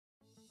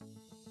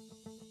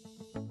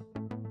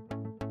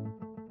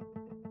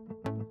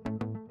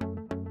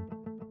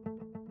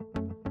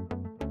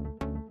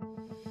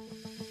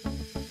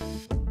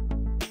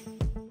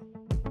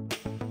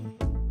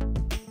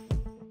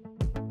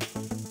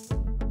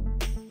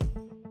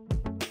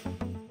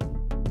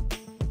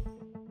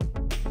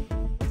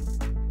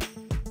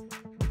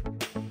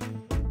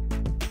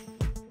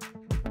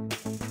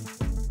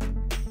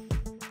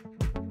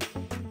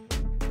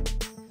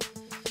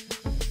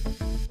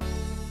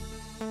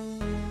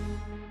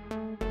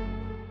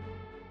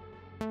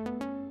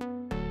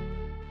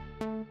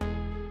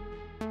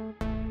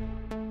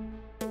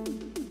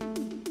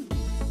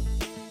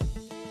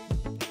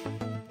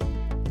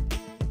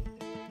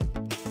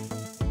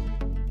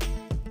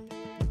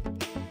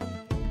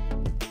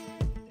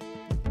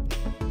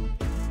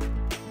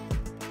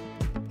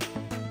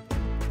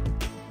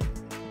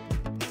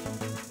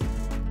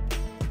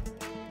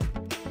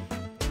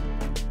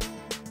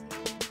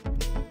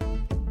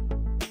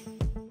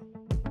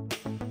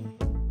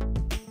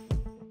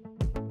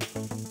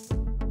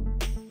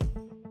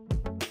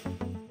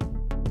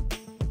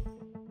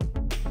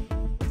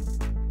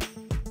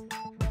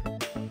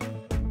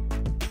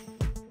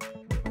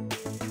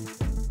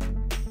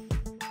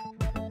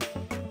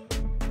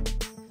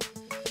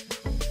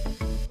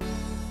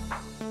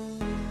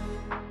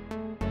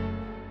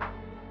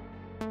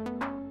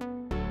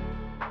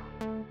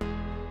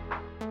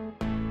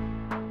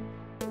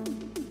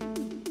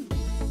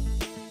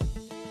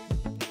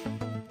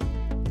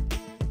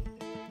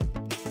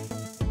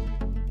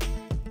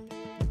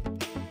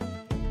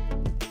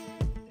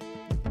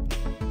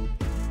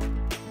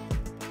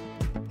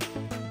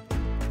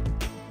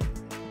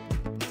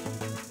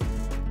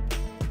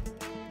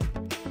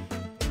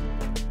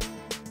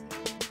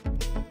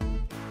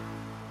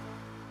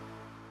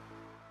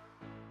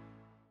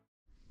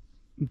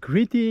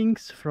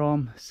Greetings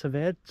from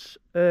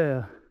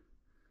Svärdsö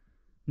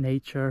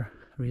Nature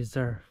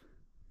Reserve,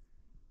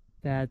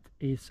 that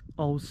is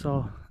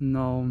also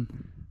known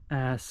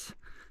as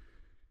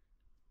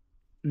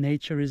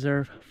nature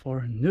reserve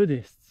for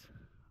nudists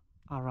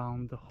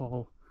around the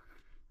whole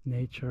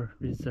nature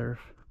reserve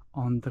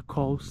on the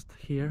coast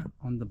here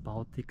on the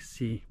Baltic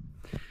Sea.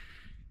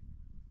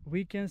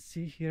 We can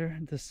see here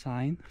the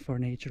sign for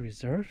nature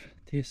reserve,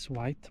 this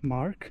white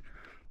mark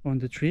on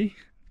the tree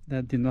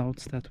that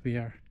denotes that we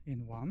are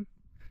in one.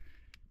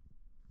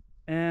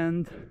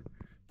 And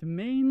the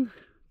main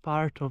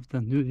part of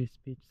the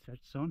nudist beach search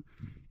zone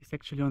is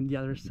actually on the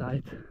other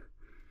side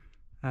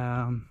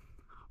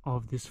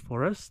of this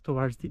forest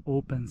towards the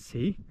open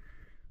sea.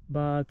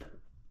 But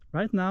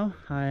right now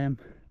I am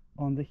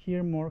on the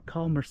here more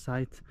calmer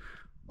side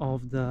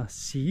of the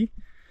sea,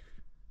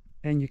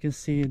 and you can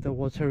see the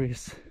water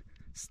is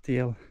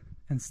still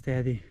and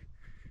steady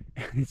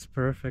and it's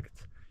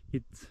perfect.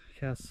 It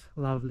has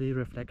lovely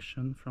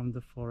reflection from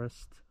the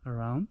forest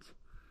around,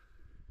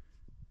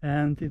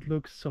 and it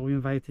looks so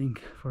inviting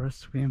for a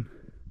swim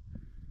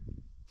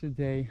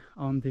today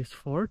on this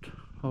 4th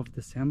of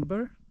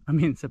September,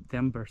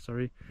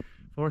 sorry,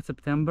 4th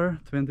September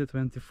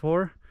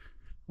 2024,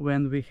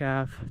 when we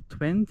have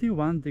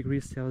 21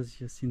 degrees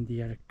Celsius in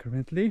the air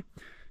currently,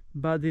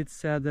 but it's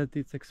said that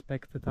it's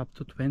expected up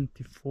to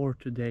 24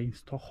 today in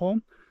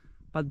Stockholm,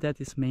 but that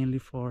is mainly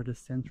for the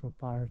central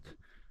part.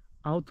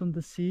 Out on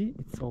the sea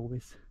it's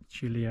always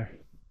chillier.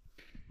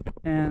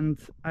 And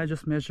I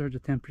just measured the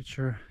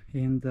temperature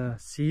in the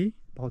sea,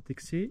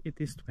 Baltic Sea.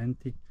 It is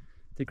 20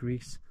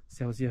 degrees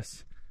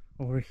Celsius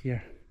over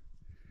here.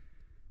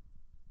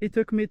 It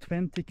took me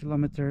 20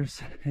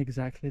 kilometers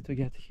exactly to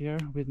get here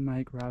with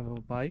my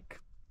gravel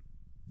bike,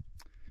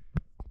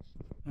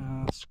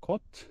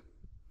 Scott.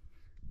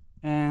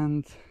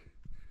 And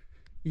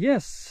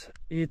yes,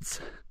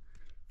 it's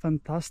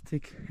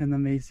fantastic and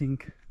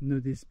amazing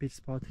nudist beach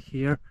spot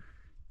here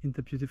in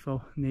the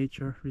beautiful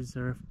nature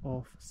reserve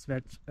of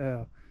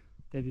Svärdsö,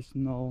 that is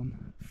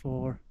known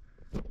to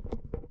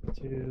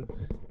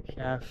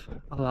have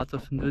a lot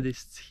of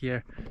nudists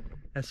here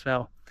as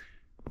well.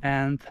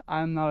 And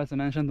I'm now, as I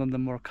mentioned, on the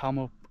more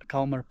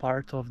calmer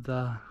part of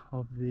the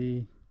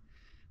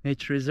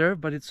nature reserve,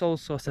 but it's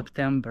also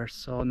September,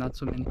 so not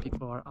so many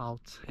people are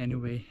out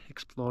anyway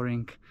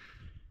exploring.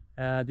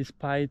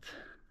 Despite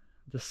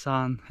the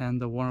sun and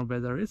the warm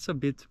weather, it's a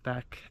bit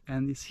back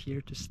and it's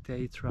here to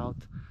stay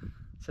throughout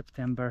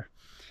September.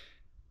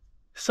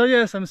 So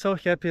yes, I'm so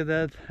happy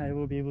that I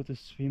will be able to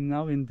swim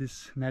now in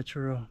this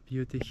natural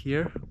beauty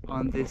here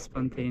on this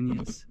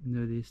spontaneous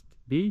nudist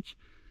beach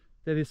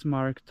that is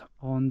marked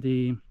on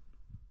the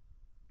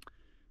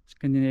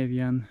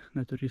Scandinavian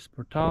Naturist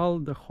portal,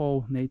 the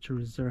whole nature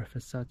reserve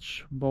as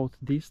such, both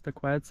this, the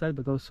quiet side,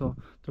 but also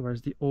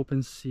towards the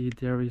open sea.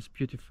 There is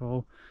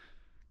beautiful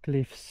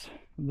cliffs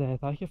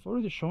that I have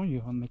already shown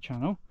you on my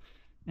channel,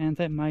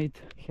 and I might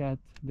head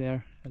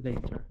there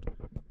later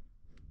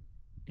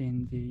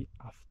in the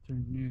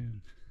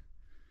afternoon.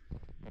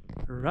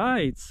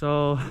 Right,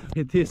 so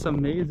with this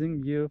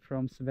amazing view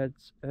from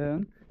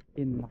Svärdsö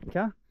in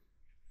Nacka,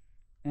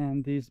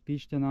 and this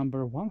beach the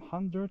number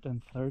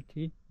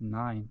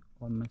 139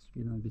 on my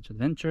Sweden beach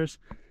adventures,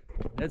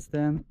 let's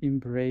then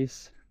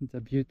embrace the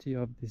beauty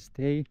of this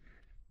day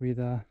with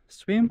a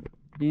swim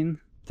in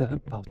the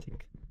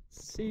Baltic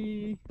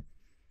Sea.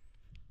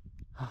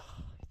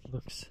 It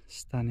looks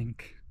stunning.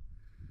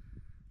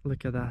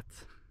 Look at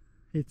that.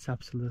 It's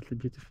absolutely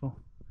beautiful.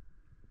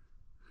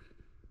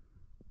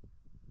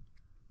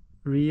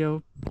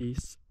 Real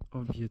piece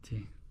of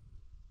beauty.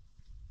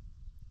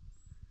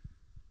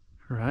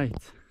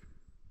 Right.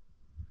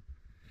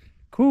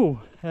 Cool.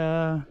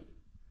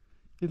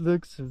 It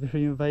looks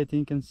very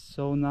inviting and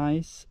so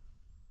nice.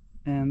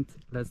 And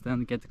let's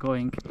then get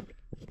going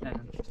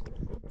and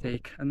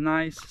take a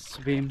nice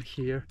swim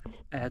here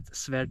at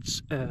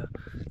Svärdsö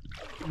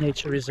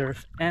Nature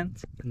Reserve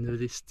and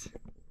Nudist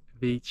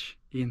Beach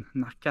in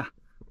Nacka,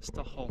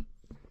 Stockholm.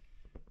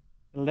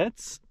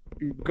 Let's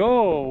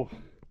go!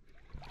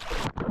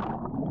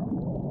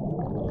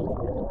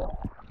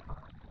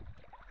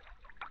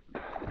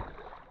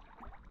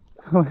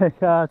 Oh my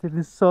god, it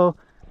is so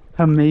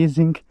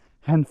amazing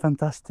and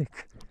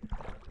fantastic.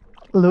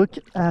 Look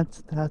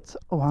at that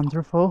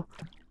wonderful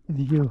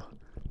view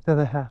that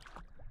I have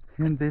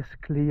in this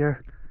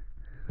clear,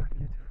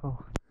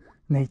 beautiful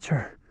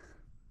nature.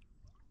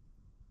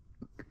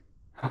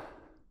 Oh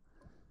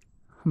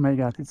my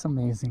god, it's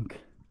amazing.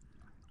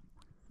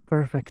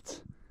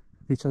 Perfect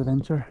beach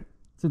adventure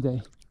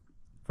today,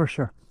 for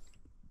sure.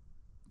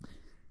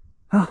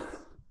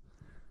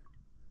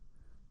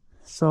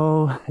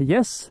 So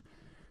yes,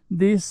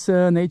 this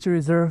nature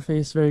reserve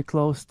is very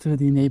close to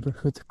the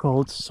neighborhood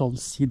called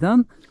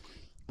Solsidan,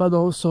 but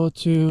also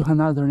to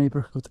another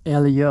neighborhood,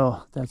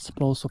 Älgö, that's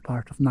also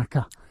part of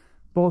Nacka.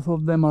 Both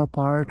of them are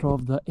part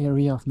of the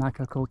area of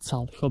Nacka called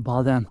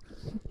Saltsjöbaden,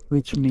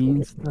 which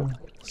means the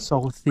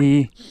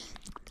salty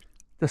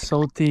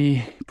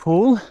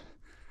pool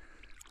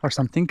or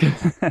something.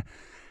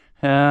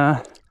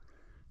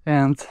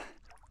 and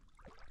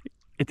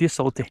it is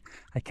salty,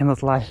 I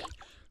cannot lie.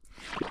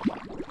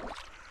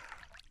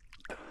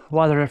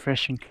 Water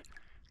refreshing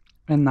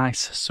and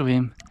nice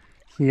swim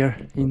here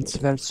in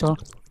Svärdsö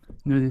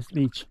Nudist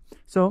beach.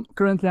 So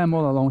currently I'm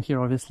all alone here,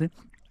 obviously.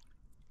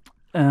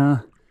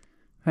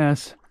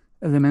 As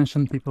I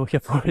mentioned, people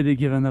have already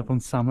given up on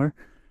summer,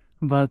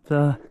 but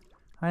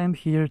I am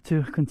here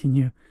to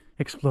continue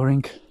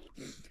exploring,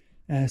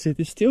 as it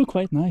is still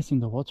quite nice in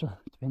the water,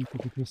 20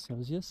 degrees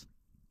Celsius,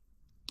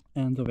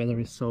 and the weather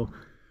is so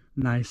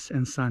nice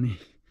and sunny.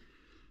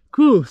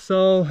 Cool,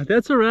 so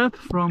that's a wrap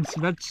from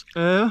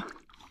Svärdsö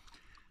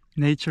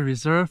Nature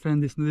Reserve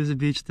and this nudist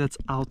beach that's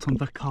out on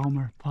the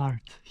calmer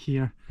part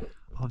here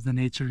of the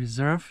nature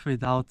reserve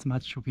without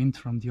much wind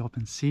from the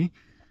open sea.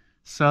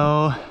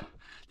 So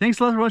thanks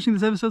a lot for watching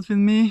this episode with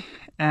me,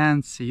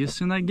 and see you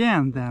soon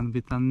again then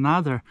with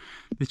another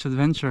beach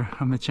adventure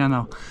on my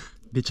channel,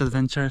 Beach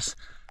Adventures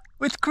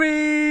with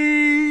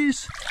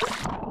Chris!